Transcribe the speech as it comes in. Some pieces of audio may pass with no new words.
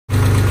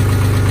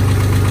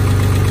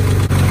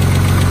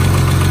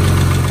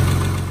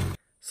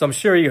So I'm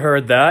sure you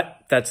heard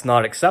that. That's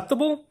not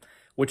acceptable,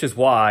 which is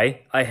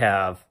why I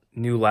have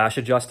new lash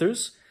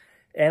adjusters.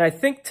 And I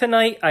think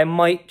tonight I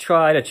might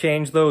try to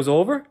change those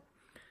over.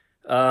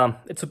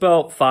 It's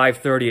about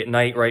 5:30 at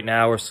night right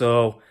now or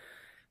so.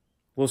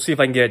 We'll see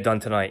if I can get it done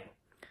tonight.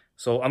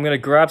 So I'm going to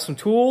grab some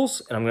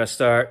tools and I'm going to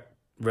start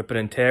ripping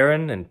and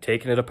tearing and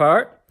taking it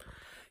apart.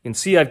 You can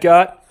see I've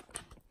got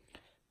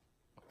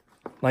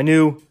my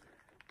new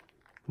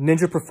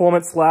Ninja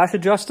Performance Lash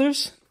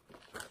Adjusters.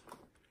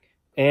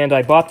 And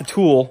I bought the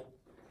tool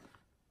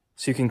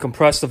so you can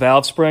compress the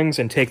valve springs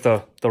and take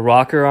the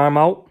rocker arm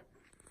out.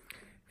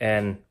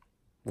 And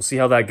we'll see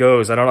how that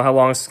goes. I don't know how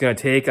long this is going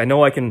to take. I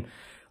know I can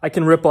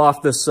rip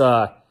off this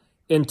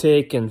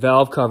intake and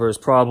valve covers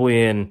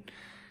probably in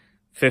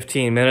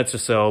 15 minutes or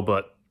so,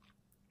 but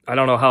I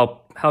don't know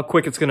how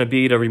quick it's going to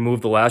be to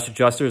remove the lash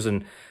adjusters,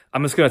 and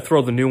I'm just going to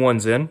throw the new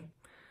ones in,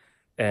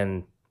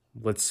 and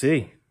let's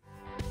see.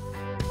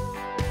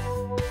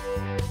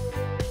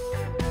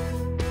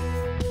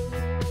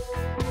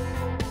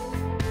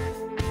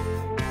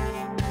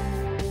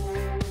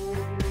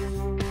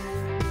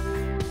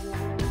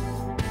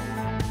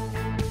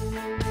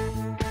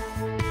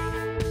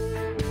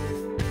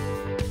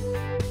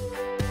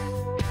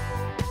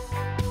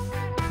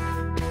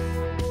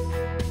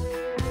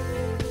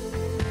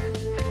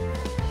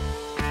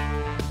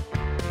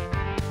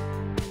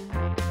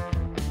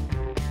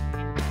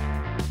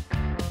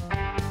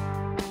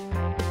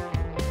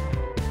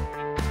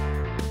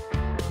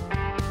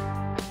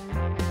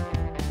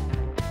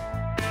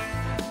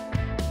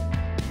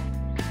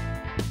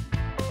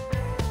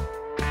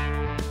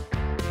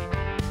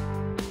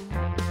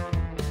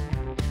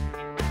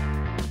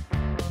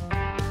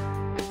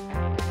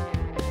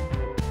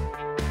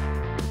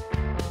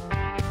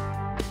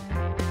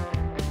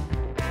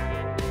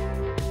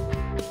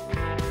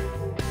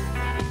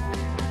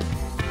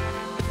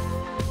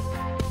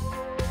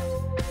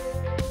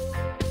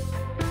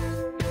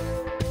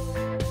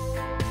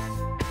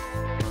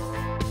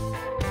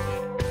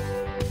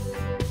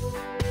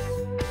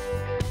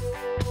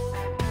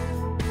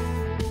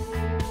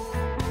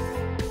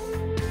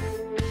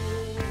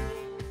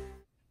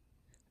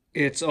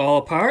 It's all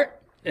apart,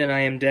 and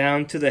I am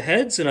down to the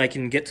heads, and I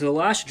can get to the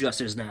lash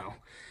adjusters now.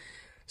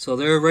 So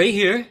they're right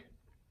here.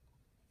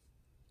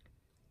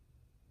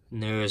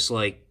 And there's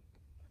like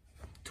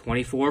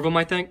 24 of them,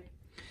 I think.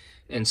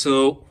 And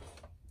so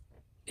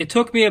it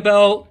took me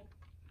about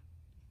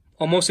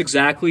almost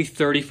exactly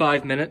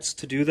 35 minutes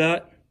to do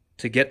that,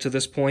 to get to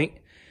this point.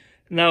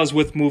 And that was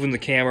with moving the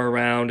camera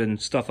around and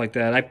stuff like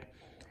that.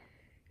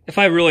 If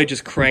I really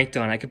just cranked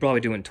on it, I could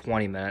probably do it in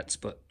 20 minutes,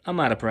 but I'm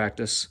out of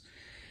practice.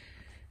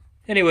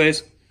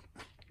 Anyways,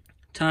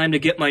 time to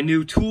get my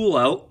new tool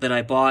out that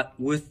I bought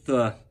with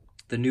the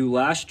new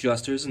lash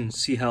adjusters and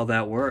see how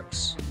that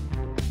works.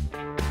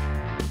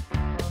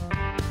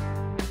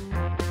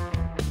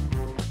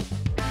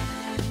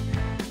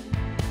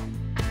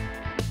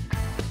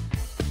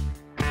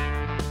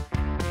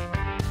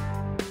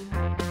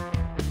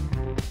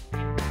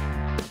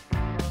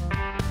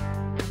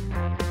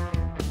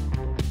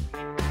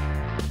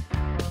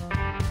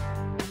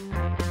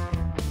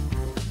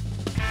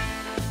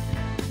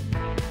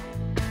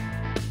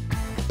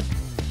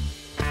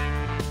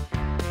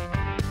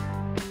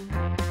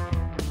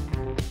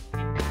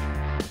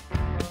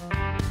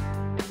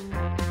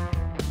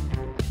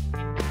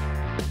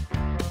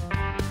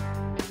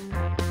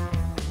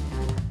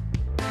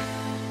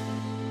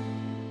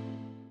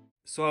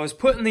 So I was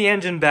putting the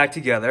engine back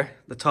together,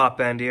 the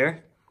top end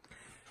here,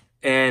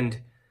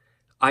 and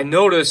I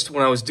noticed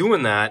when I was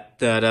doing that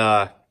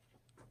there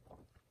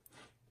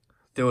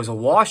was a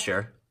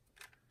washer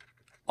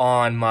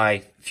on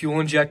my fuel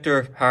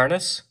injector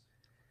harness,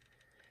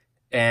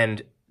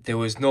 and there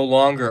was no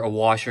longer a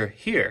washer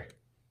here.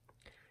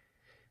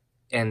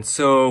 And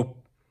so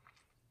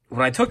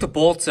when I took the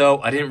bolts out,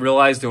 I didn't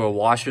realize there were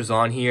washers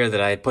on here, that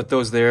I had put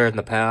those there in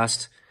the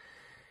past,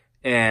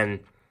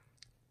 and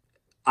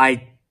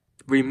I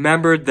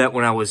remembered that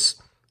when I was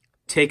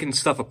taking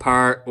stuff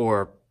apart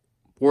or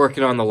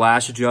working on the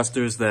lash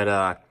adjusters that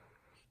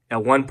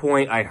at one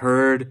point I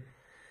heard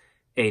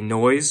a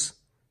noise,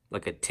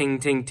 like a ting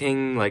ting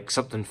ting, like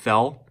something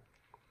fell.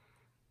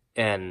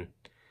 And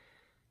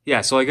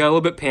yeah, so I got a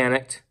little bit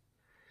panicked,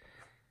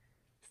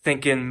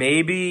 thinking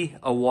maybe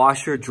a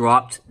washer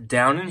dropped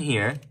down in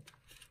here,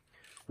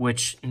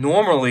 which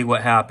normally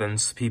what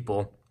happens,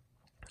 people,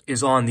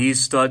 is on these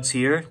studs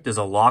here, there's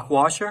a lock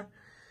washer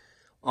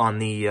on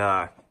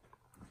the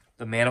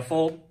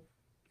manifold,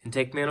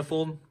 intake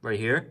manifold right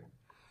here.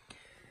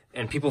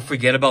 And people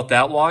forget about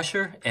that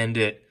washer, and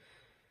it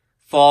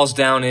falls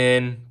down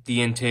in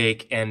the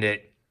intake, and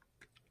it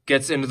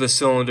gets into the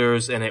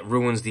cylinders, and it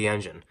ruins the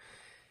engine.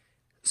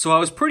 So I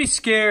was pretty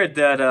scared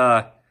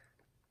that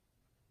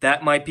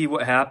that might be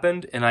what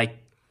happened, and like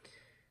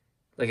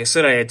I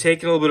said, I had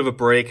taken a little bit of a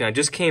break, and I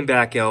just came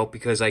back out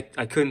because I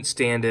couldn't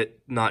stand it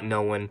not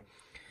knowing.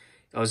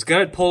 I was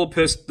going to pull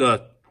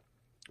the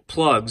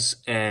plugs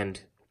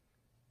and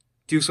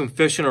do some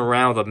fishing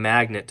around with a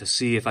magnet to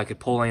see if I could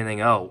pull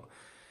anything out.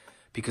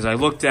 because I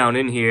looked down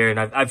in here and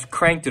I've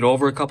cranked it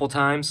over a couple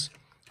times,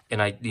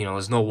 and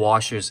there's no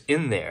washers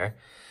in there.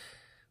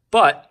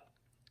 But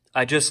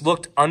I just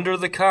looked under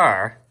the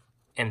car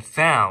and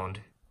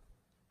found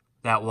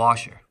that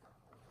washer.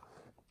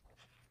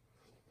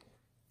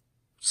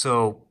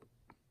 So,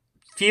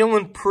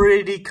 feeling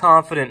pretty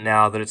confident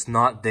now that it's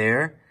not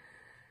there,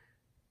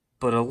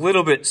 but a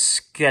little bit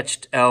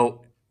sketched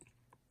out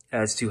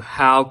as to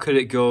how could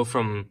it go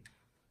from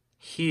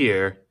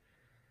here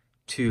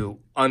to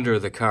under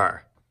the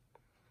car.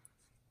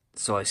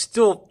 So I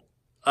don't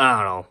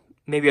know,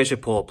 maybe I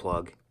should pull a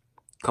plug,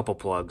 couple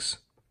plugs.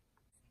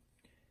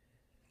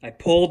 I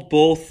pulled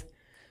both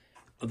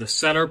of the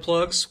center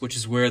plugs, which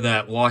is where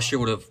that washer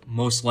would have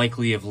most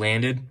likely have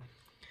landed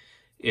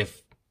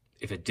if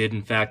it did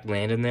in fact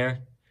land in there.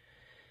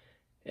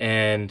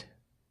 And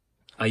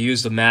I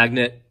used a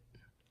magnet,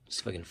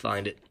 see if I can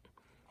find it.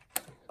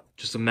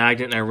 Just a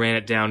magnet, and I ran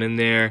it down in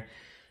there.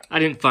 I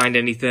didn't find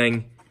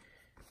anything.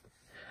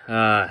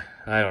 I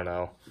don't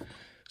know.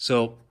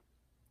 So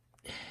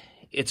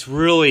it's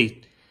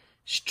really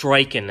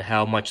striking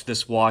how much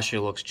this washer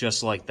looks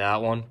just like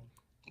that one,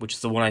 which is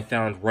the one I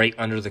found right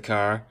under the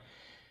car.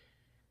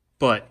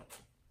 But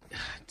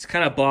it's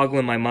kind of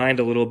boggling my mind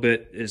a little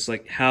bit. Is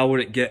like, how would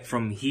it get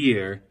from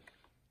here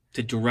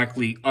to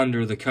directly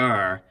under the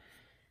car?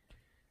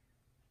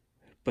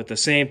 But at the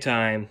same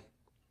time,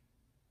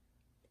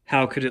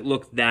 how could it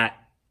look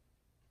that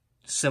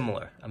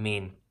similar? I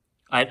mean,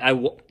 I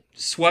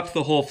swept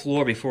the whole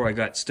floor before I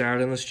got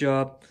started on this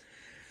job.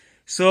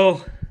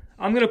 So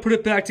I'm going to put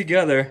it back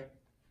together.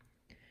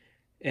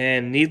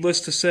 And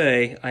needless to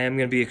say, I am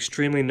going to be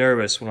extremely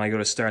nervous when I go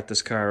to start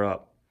this car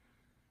up.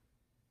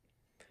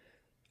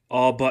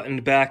 All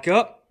buttoned back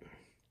up.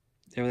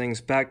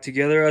 Everything's back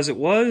together as it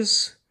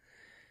was.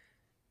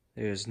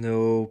 There's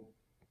no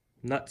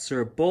nuts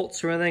or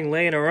bolts or anything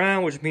laying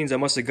around, which means I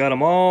must have got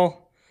them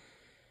all.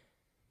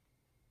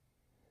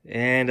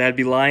 And I'd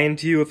be lying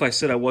to you if I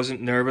said I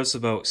wasn't nervous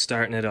about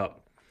starting it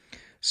up.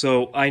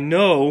 So I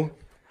know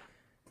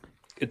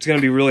it's going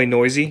to be really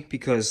noisy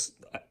because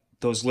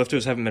those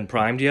lifters haven't been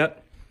primed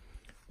yet.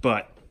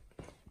 But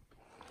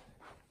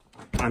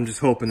I'm just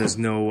hoping there's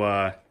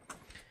no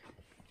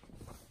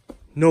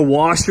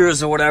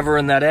washers or whatever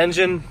in that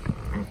engine.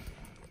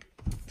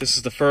 This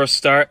is the first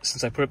start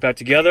since I put it back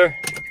together.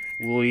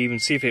 We'll even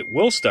see if it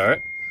will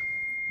start.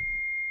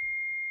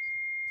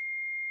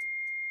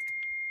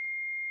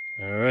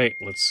 All right,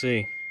 let's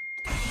see.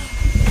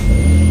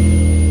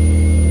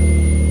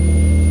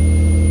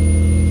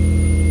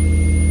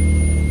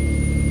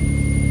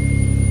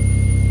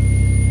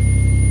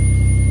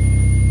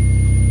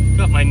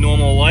 Got my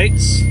normal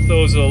lights.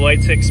 Those are the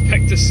lights I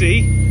expect to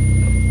see.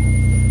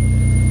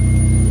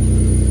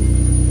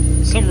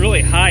 Some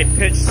really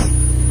high-pitched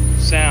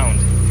sound.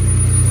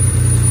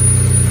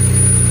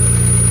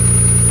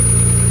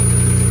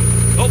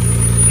 Oh,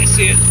 I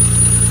see it.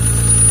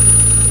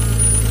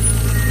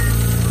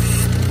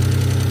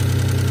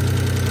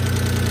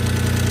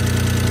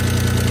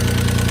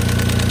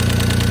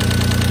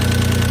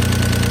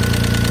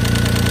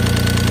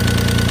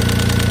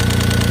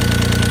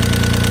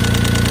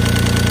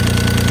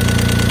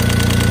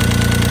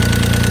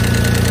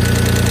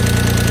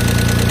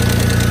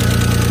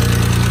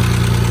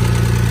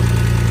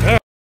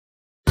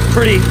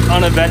 Pretty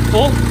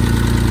uneventful.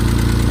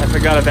 I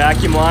forgot a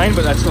vacuum line,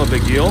 but that's no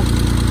big deal.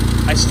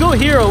 I still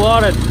hear a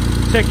lot of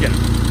ticking.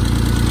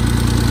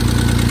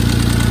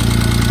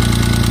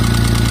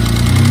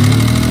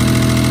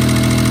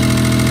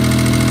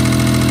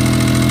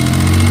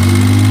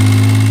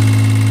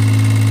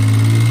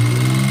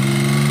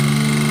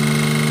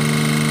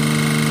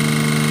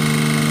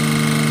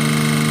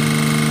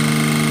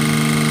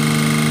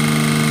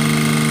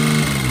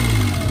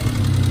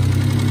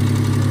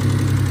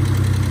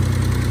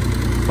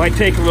 Might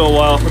take a little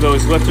while for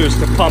those lifters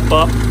to pump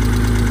up.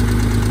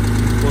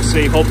 We'll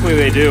see, hopefully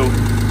they do.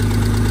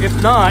 If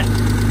not,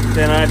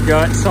 then I've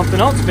got something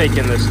else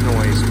making this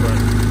noise, but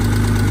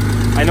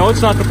I know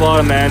it's not the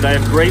bottom end. I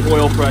have great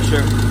oil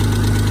pressure,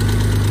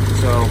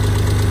 so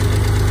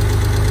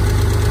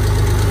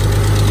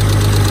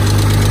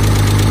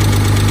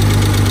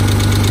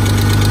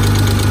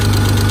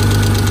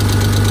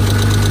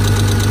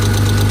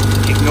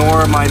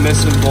ignore my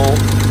missing bolt.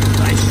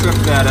 I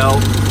stripped that out.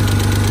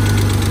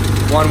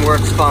 One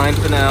works fine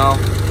for now.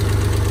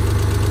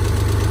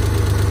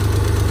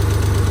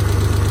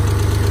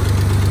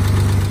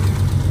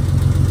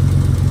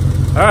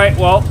 Alright,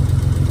 well,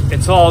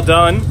 it's all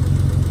done.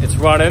 It's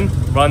running,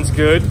 runs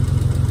good.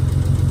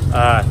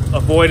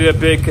 Avoided a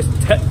big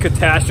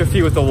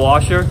catastrophe with the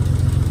washer.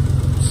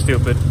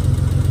 Stupid.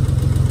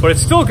 But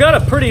it's still got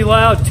a pretty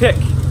loud tick.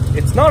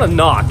 It's not a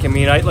knock. I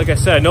mean, like I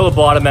said, I know the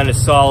bottom end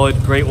is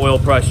solid, great oil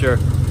pressure.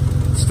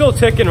 It's still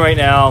ticking right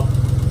now.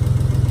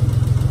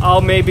 I'll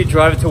maybe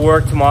drive it to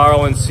work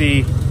tomorrow and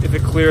see if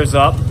it clears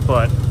up,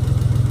 but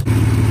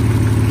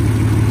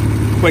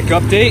quick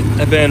update.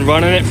 I've been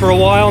running it for a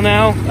while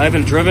now. I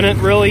haven't driven it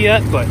really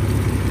yet, but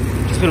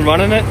just been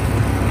running it,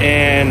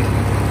 and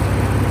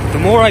the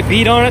more I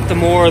beat on it, the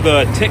more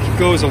the tick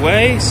goes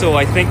away. So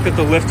I think that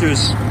the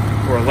lifters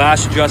or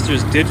lash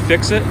adjusters did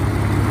fix it.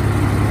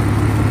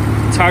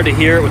 It's hard to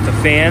hear it with the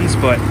fans,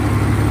 but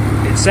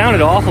it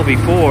sounded awful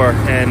before,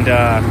 and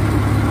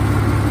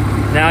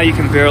now you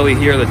can barely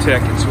hear the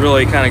tick. It's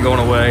really kind of going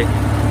away.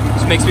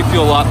 This makes me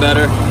feel a lot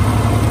better.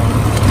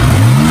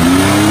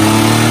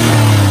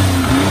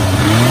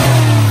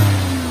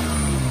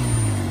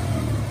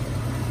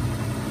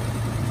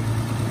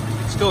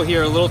 Still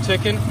hear a little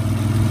ticking.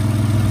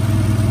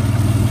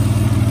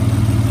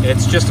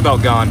 It's just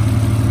about gone.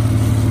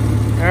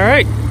 All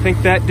right, I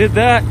think that did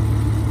that.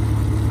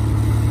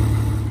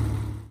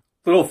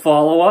 Little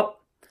follow-up.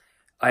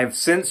 I've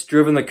since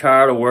driven the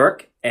car to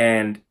work,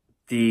 and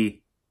the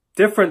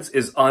difference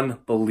is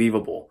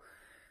unbelievable.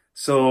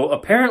 So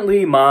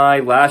apparently my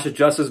lash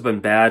adjuster has been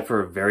bad for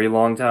a very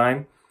long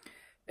time,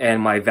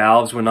 and my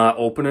valves were not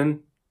opening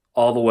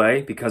all the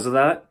way because of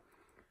that.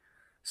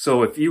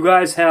 So if you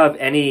guys have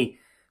any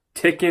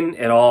ticking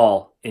at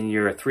all in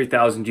your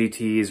 3000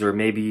 GTs or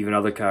maybe even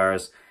other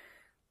cars,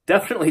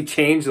 definitely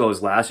change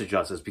those lash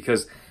adjusters,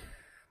 because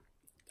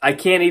I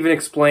can't even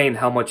explain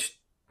how much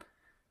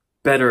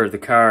better the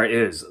car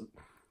is.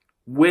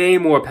 Way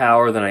more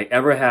power than I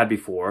ever had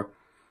before.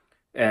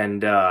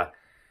 And I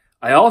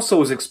also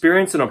was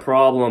experiencing a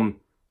problem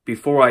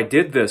before I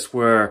did this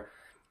where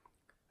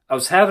I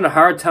was having a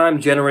hard time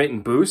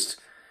generating boost.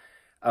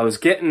 I was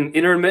getting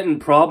intermittent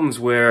problems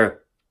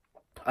where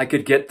I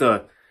could get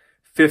the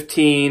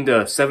 15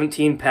 to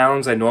 17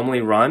 pounds I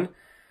normally run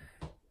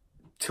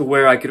to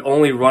where I could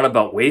only run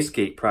about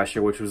wastegate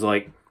pressure, which was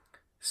like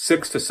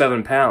 6 to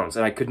 7 pounds.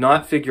 And I could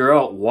not figure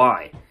out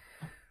why.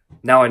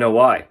 Now I know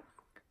why.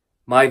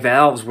 My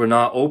valves were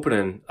not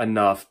opening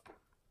enough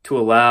to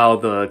allow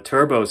the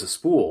turbos to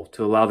spool,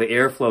 to allow the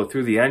airflow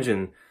through the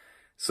engine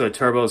so the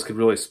turbos could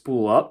really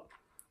spool up.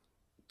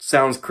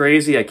 Sounds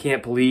crazy. I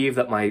can't believe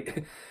that my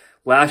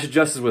lash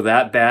adjusters were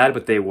that bad,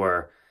 but they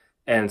were.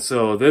 And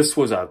so this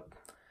was a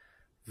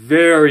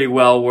very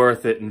well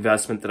worth it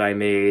investment that I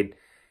made.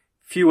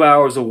 Few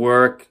hours of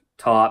work,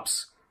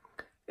 tops,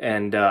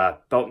 and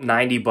about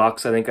 90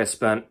 bucks I think I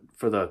spent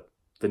for the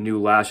new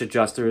lash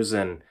adjusters.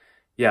 And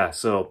yeah,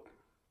 so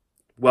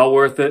well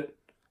worth it.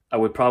 I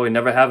would probably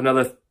never have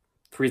another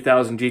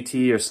 3000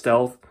 GT or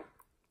Stealth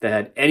that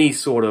had any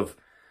sort of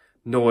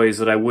noise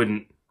that I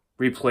wouldn't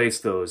replace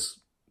those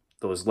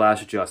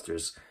lash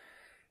adjusters.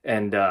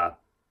 And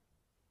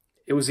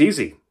it was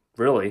easy,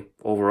 really,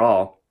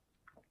 overall.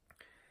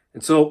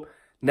 And so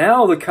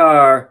now the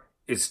car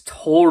is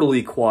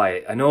totally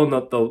quiet. I know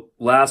that the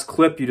last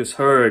clip you just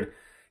heard,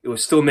 it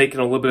was still making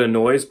a little bit of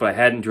noise, but I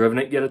hadn't driven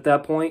it yet at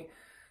that point.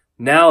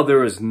 Now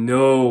there is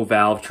no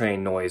valve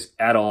train noise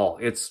at all.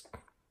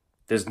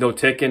 There's no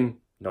ticking,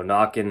 no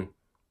knocking.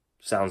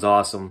 Sounds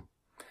awesome.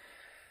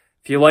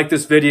 If you like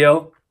this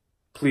video,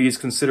 please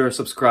consider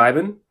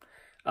subscribing.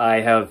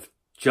 I have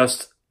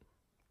just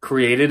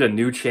created a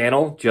new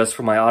channel just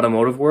for my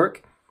automotive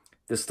work.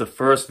 This is the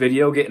first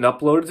video getting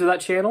uploaded to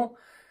that channel.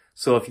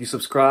 So if you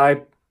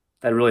subscribe,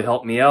 that'd really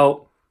help me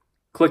out.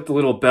 Click the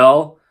little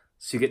bell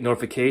so you get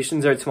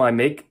notifications every time I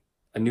make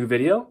a new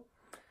video.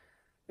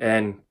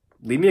 And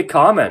leave me a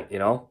comment, you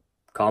know.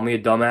 Call me a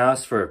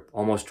dumbass for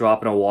almost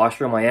dropping a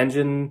washer on my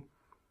engine.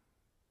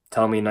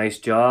 Tell me nice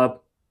job.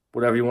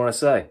 Whatever you want to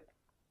say.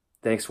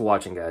 Thanks for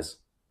watching, guys.